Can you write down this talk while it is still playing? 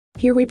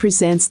Here we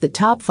presents the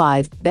top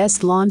 5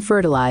 best lawn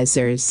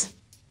fertilizers.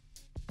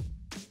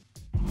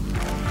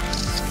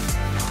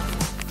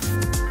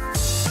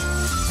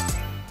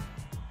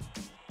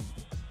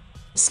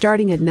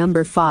 Starting at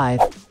number 5,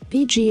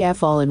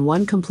 PGF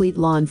All-in-One Complete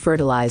Lawn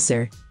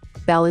Fertilizer.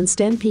 Balanced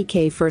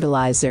NPK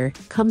fertilizer,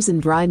 comes in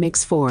dry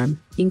mix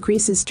form,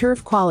 increases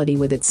turf quality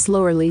with its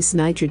slow-release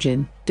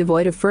nitrogen,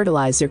 devoid of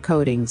fertilizer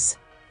coatings.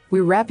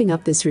 We're wrapping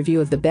up this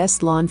review of the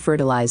best lawn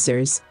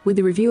fertilizers with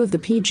the review of the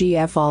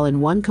PGF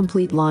All-in-One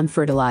Complete Lawn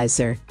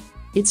Fertilizer.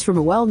 It's from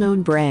a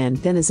well-known brand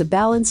that is a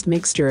balanced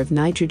mixture of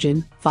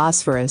nitrogen,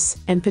 phosphorus,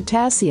 and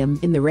potassium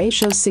in the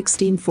ratio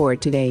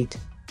 16:4:8.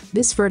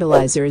 This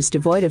fertilizer is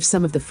devoid of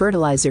some of the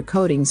fertilizer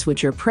coatings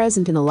which are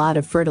present in a lot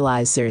of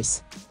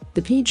fertilizers.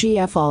 The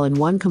PGF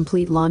All-in-One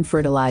Complete Lawn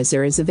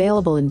Fertilizer is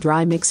available in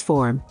dry mix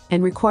form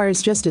and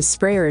requires just a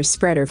sprayer or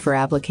spreader for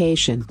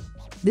application.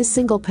 This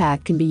single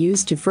pack can be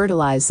used to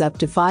fertilize up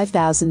to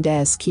 5,000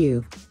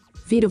 sq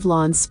ft of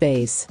lawn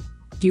space.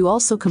 You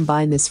also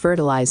combine this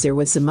fertilizer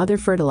with some other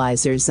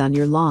fertilizers on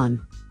your lawn.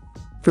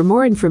 For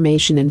more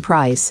information and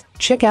price,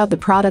 check out the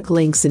product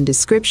links in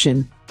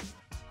description.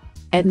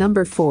 At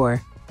number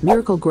 4,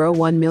 Miracle-Gro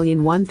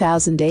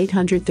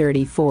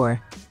 1,001,834.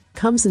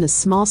 Comes in a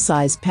small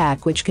size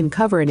pack which can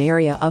cover an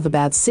area of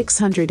about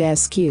 600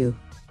 sq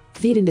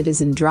ft and it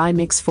is in dry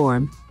mix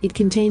form. It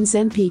contains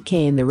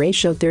NPK in the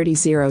ratio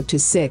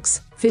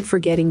 30:6, fit for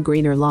getting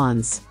greener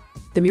lawns.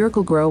 The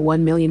Miracle-Gro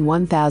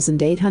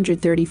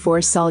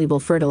 1,001,834 soluble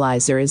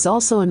fertilizer is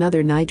also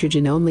another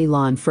nitrogen-only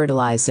lawn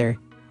fertilizer.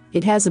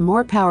 It has a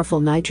more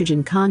powerful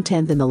nitrogen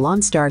content than the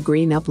LawnStar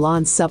Green Up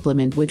Lawn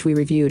supplement which we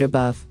reviewed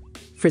above.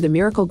 For the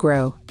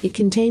Miracle-Gro, it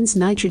contains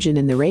nitrogen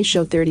in the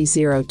ratio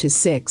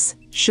 30:6,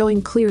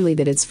 showing clearly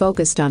that it's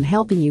focused on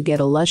helping you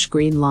get a lush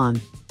green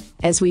lawn.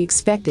 As we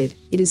expected,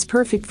 it is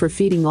perfect for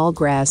feeding all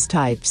grass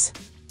types.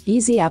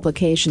 Easy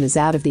application is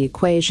out of the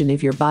equation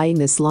if you're buying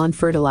this lawn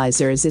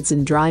fertilizer as it's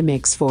in dry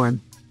mix form.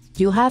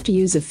 You'll have to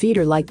use a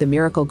feeder like the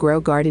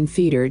Miracle-Gro Garden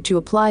Feeder to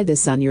apply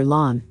this on your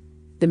lawn.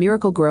 The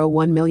Miracle-Gro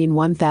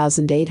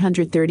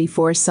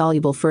 1,001,834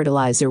 soluble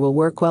fertilizer will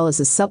work well as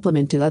a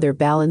supplement to other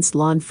balanced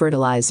lawn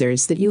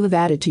fertilizers that you have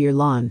added to your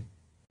lawn.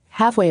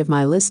 Halfway of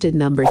my listed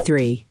number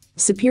 3,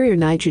 Superior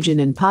Nitrogen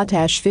and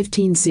Potash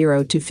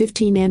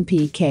 15:0-15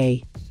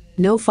 NPK.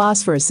 No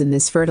phosphorus in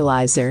this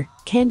fertilizer,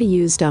 can be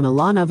used on a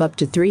lawn of up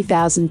to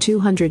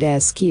 3,200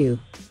 sq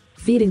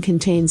ft and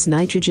contains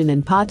nitrogen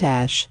and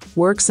potash,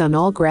 works on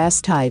all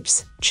grass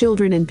types,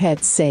 children and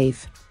pets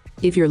safe.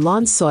 If your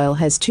lawn soil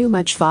has too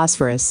much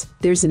phosphorus,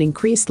 there's an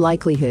increased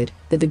likelihood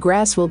that the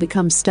grass will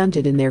become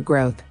stunted in their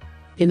growth.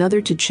 In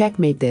order to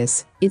checkmate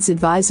this, it's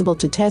advisable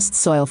to test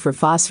soil for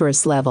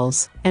phosphorus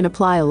levels and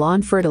apply a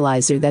lawn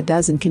fertilizer that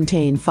doesn't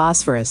contain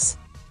phosphorus.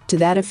 To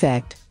that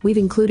effect, we've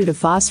included a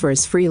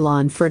phosphorus-free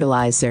lawn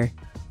fertilizer.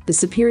 The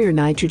Superior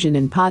Nitrogen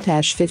and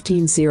Potash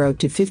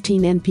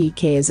 15:0-15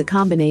 NPK is a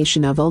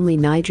combination of only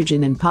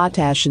nitrogen and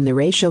potash in the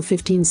ratio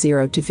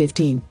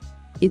 15:0-15.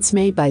 It's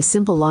made by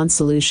Simple Lawn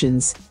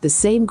Solutions, the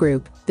same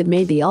group that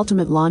made the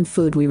ultimate lawn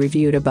food we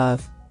reviewed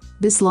above.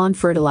 This lawn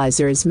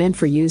fertilizer is meant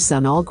for use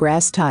on all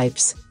grass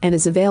types and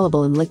is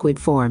available in liquid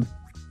form.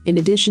 In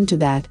addition to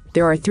that,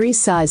 there are 3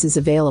 sizes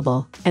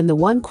available, and the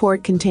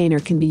 1-quart container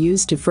can be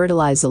used to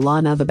fertilize a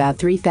lawn of about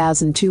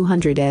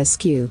 3,200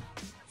 sq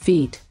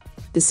ft.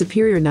 The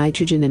Superior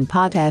Nitrogen and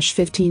Potash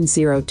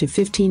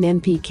 15:0-15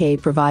 NPK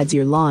provides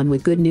your lawn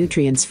with good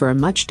nutrients for a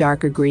much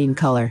darker green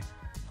color.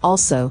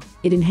 Also,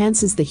 it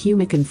enhances the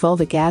humic and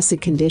fulvic acid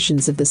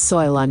conditions of the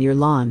soil on your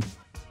lawn.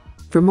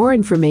 For more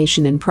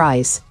information and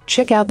price,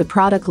 check out the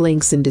product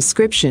links in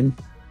description.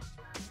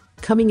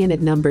 Coming in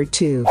at number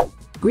 2.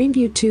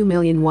 GreenView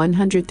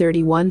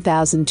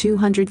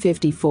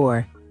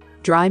 2,131,254.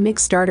 Dry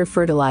mix starter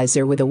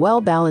fertilizer with a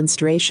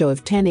well-balanced ratio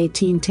of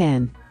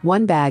 10:18:10.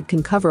 One bag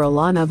can cover a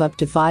lawn of up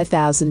to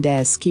 5,000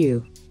 sq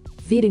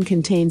ft and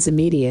contains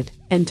immediate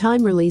and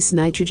time-release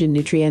nitrogen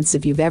nutrients.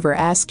 If you've ever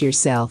asked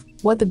yourself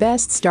what the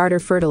best starter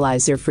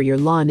fertilizer for your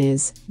lawn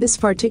is, this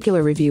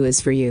particular review is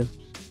for you.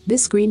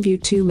 This GreenView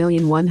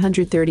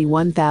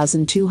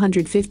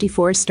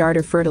 2,131,254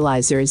 starter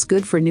fertilizer is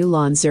good for new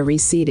lawns or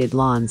reseeded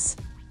lawns.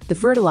 The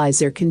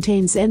fertilizer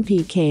contains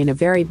NPK in a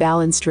very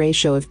balanced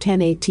ratio of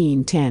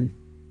 10:18:10.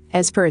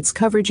 As per its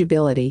coverage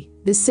ability,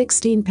 this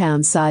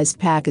 16-pound sized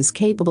pack is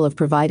capable of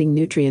providing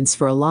nutrients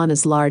for a lawn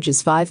as large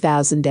as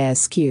 5,000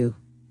 sq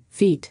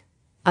ft.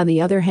 On the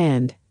other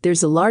hand,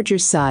 there's a larger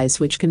size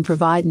which can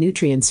provide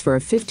nutrients for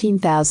a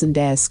 15,000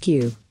 sq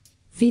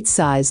ft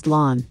sized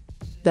lawn.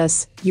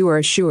 Thus, you are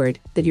assured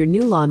that your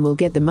new lawn will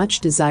get the much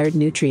desired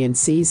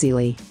nutrients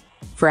easily.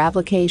 For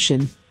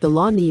application, the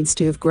lawn needs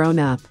to have grown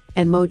up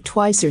and mowed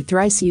twice or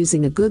thrice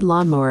using a good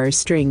lawnmower or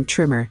string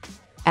trimmer.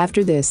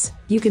 After this,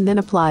 you can then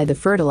apply the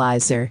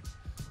fertilizer.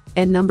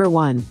 At number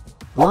 1.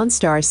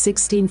 LawnStar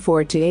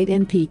 16:4:8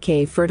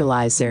 NPK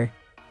Fertilizer.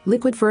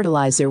 Liquid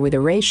fertilizer with a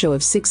ratio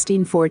of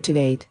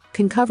 16:4:8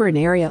 can cover an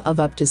area of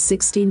up to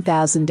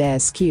 16,000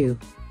 sq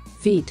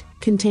feet,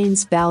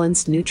 contains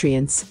balanced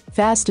nutrients,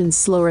 fast and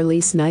slow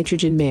release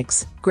nitrogen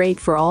mix, great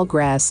for all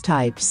grass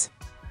types.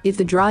 If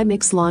the dry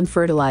mix lawn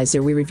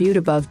fertilizer we reviewed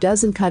above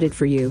doesn't cut it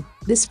for you,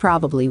 this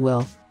probably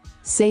will.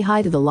 Say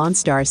hi to the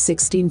LawnStar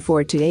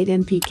 16:4-8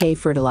 NPK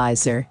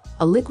fertilizer,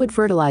 a liquid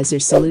fertilizer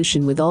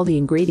solution with all the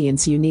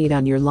ingredients you need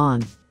on your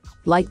lawn.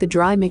 Like the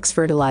dry mix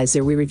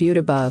fertilizer we reviewed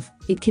above,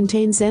 it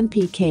contains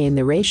NPK in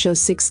the ratio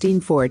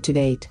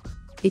 16:4-8.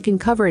 It can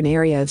cover an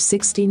area of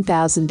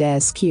 16,000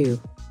 sq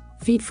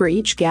ft for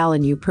each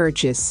gallon you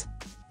purchase.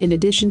 In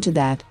addition to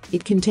that,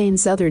 it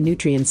contains other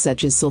nutrients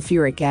such as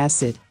sulfuric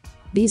acid.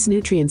 These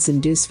nutrients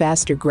induce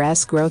faster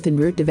grass growth and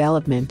root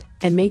development,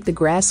 and make the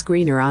grass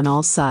greener on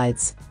all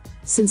sides.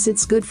 Since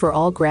it's good for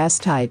all grass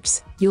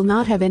types, you'll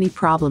not have any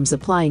problems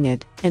applying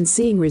it and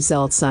seeing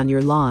results on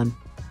your lawn.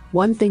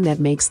 One thing that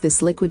makes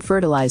this liquid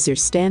fertilizer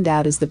stand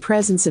out is the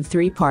presence of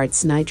 3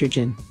 parts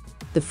nitrogen.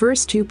 The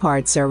first 2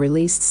 parts are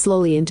released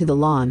slowly into the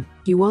lawn.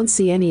 You won't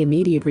see any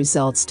immediate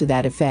results to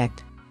that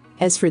effect.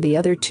 As for the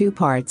other 2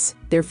 parts,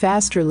 their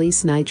fast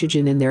release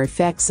nitrogen and their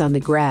effects on the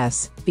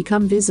grass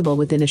become visible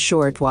within a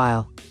short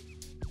while.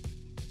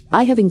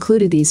 I have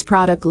included these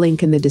product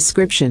link in the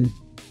description.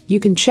 You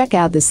can check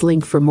out this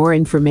link for more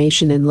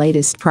information and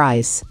latest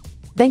price.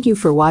 Thank you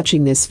for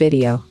watching this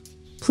video.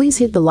 Please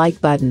hit the like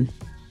button,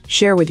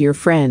 share with your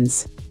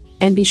friends,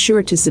 and be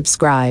sure to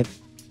subscribe.